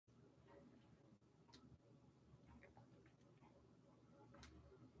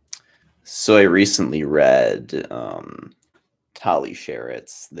So I recently read Tali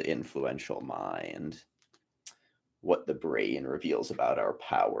Sharot's The Influential Mind, What the Brain Reveals About Our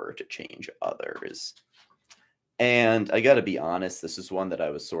Power to Change Others. And I got to be honest, this is one that I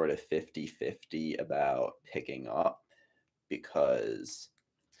was sort of 50-50 about picking up because,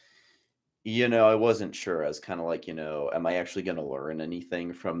 I wasn't sure. I was kind of like, am I actually going to learn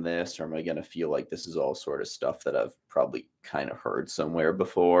anything from this? Or am I going to feel like this is all sort of stuff that I've probably kind of heard somewhere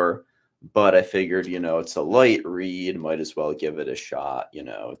before? But I figured, it's a light read, might as well give it a shot.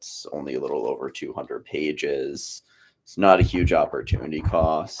 It's only a little over 200 pages. It's not a huge opportunity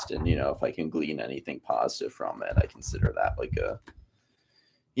cost. And, if I can glean anything positive from it, I consider that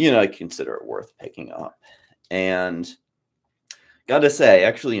I consider it worth picking up. And gotta say, I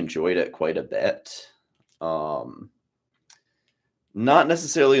actually enjoyed it quite a bit. Not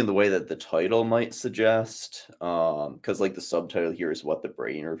necessarily in the way that the title might suggest, because like the subtitle here is What the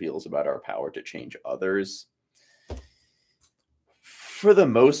Brain Reveals About Our Power to Change Others. For the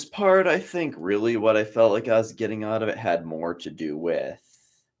most part, I think really what I felt like I was getting out of it had more to do with,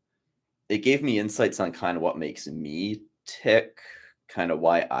 it gave me insights on kind of what makes me tick, kind of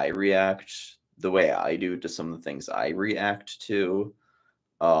why I react the way I do to some of the things I react to.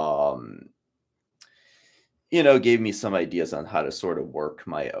 Gave me some ideas on how to sort of work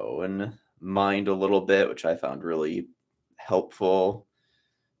my own mind a little bit, which I found really helpful.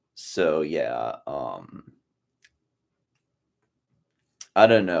 So yeah, I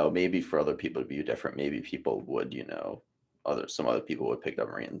don't know, maybe for other people it'd be different. Maybe people would, some other people would pick up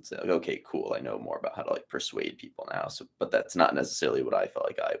and read and say, like, okay, cool, I know more about how to like persuade people now. So, but that's not necessarily what I felt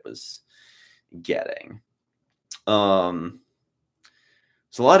like I was getting. There's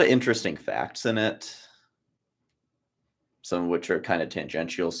a lot of interesting facts in it, some of which are kind of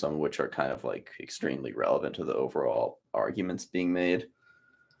tangential, some of which are kind of like extremely relevant to the overall arguments being made.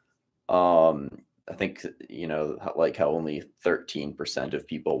 I think, like how only 13% of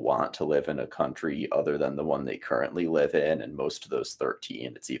people want to live in a country other than the one they currently live in. And most of those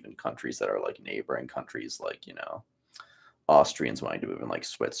 13, it's even countries that are like neighboring countries, like, Austrians wanting to move in like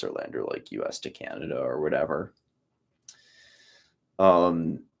Switzerland or like US to Canada or whatever.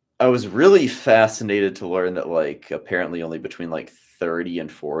 I was really fascinated to learn that like apparently only between like 30 and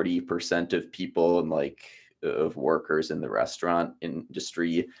 40% of people and like of workers in the restaurant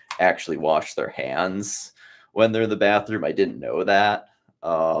industry actually wash their hands when they're in the bathroom. I didn't know that.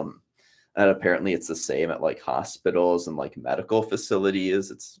 And apparently it's the same at like hospitals and like medical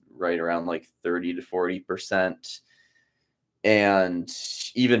facilities. It's right around like 30 to 40%. And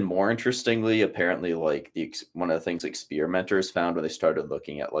even more interestingly, apparently, like one of the things experimenters found when they started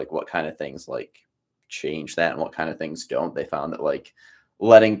looking at like what kind of things like change that and what kind of things don't, they found that like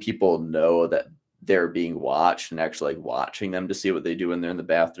letting people know that they're being watched and actually like watching them to see what they do when they're in the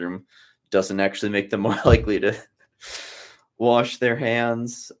bathroom doesn't actually make them more likely to wash their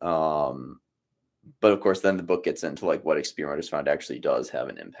hands. But of course, then the book gets into like what experimenters found actually does have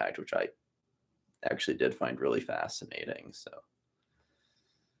an impact, which I actually did find really fascinating. So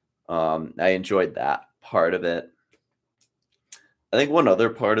I enjoyed that part of it. I think one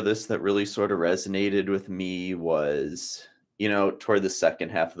other part of this that really sort of resonated with me was, toward the second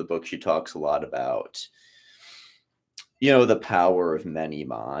half of the book, she talks a lot about, the power of many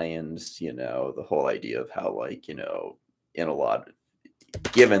minds, the whole idea of how like, in a lot,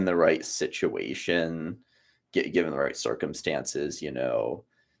 given the right situation, given the right circumstances,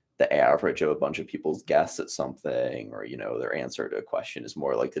 the average of a bunch of people's guess at something or, their answer to a question is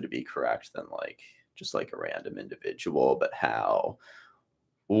more likely to be correct than like just like a random individual. But how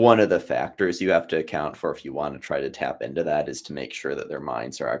one of the factors you have to account for if you want to try to tap into that is to make sure that their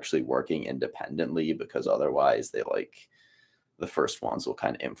minds are actually working independently, because otherwise they like the first ones will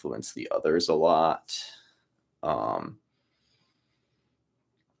kind of influence the others a lot.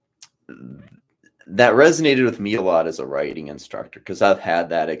 That resonated with me a lot as a writing instructor, because I've had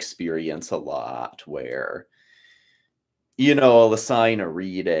that experience a lot where, I'll assign a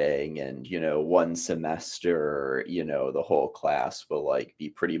reading and, one semester, the whole class will like be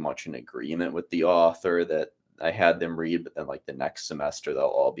pretty much in agreement with the author that I had them read, but then like the next semester, they'll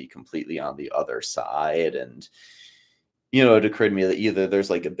all be completely on the other side. And, it occurred to me that either there's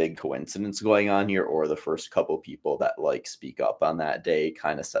like a big coincidence going on here, or the first couple people that like speak up on that day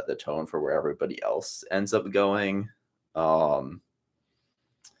kind of set the tone for where everybody else ends up going.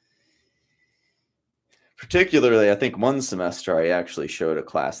 Particularly, I think one semester I actually showed a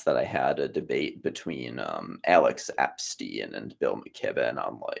class that I had a debate between Alex Epstein and Bill McKibben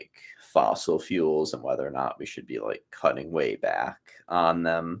on like fossil fuels and whether or not we should be like cutting way back on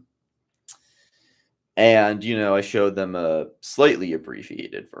them. And, I showed them a slightly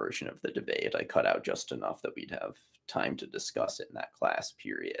abbreviated version of the debate. I cut out just enough that we'd have time to discuss it in that class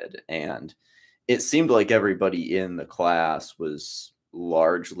period. And it seemed like everybody in the class was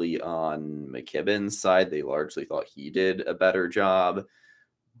largely on McKibben's side. They largely thought he did a better job.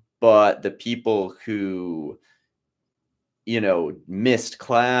 But the people who, missed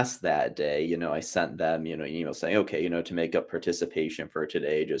class that day, I sent them, an email saying, okay, to make up participation for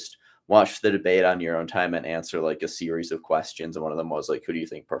today, just watch the debate on your own time and answer like a series of questions. And one of them was like, who do you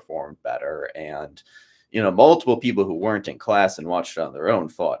think performed better? And, multiple people who weren't in class and watched it on their own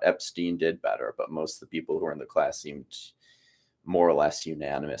thought Epstein did better, but most of the people who were in the class seemed more or less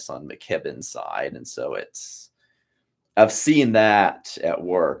unanimous on McKibben's side. And so I've seen that at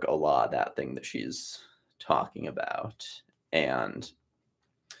work a lot, that thing that she's talking about. And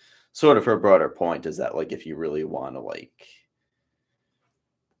sort of her broader point is that, like, if you really want to, like,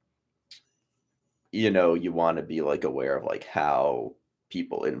 you want to be like aware of like how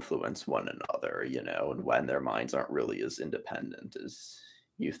people influence one another, and when their minds aren't really as independent as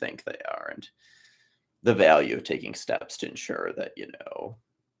you think they are, and the value of taking steps to ensure that,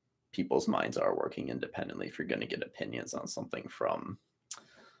 people's minds are working independently if you're going to get opinions on something from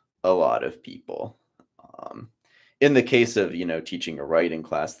a lot of people. In the case of, teaching a writing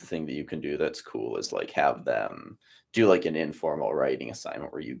class, the thing that you can do that's cool is like have them do like an informal writing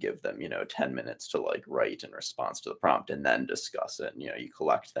assignment where you give them, 10 minutes to like write in response to the prompt and then discuss it. And, you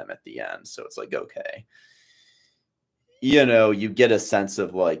collect them at the end. So it's like, okay, you get a sense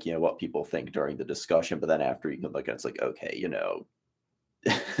of like, what people think during the discussion, but then after you can look at it, it's like, okay,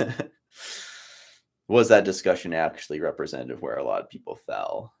 was that discussion actually representative where a lot of people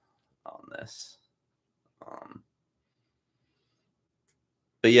fell on this?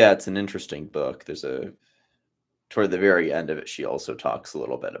 But yeah, it's an interesting book. Toward the very end of it, she also talks a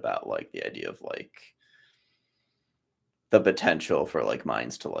little bit about like the idea of like the potential for like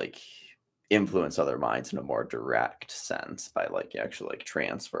minds to like influence other minds in a more direct sense by like actual like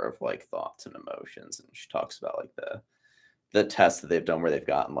transfer of like thoughts and emotions. And she talks about like the tests that they've done where they've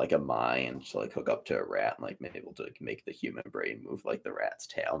gotten like a mind to like hook up to a rat and like been able to like, make the human brain move like the rat's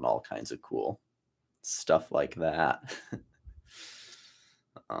tail and all kinds of cool stuff like that.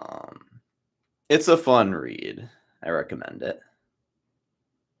 It's a fun read. I recommend it.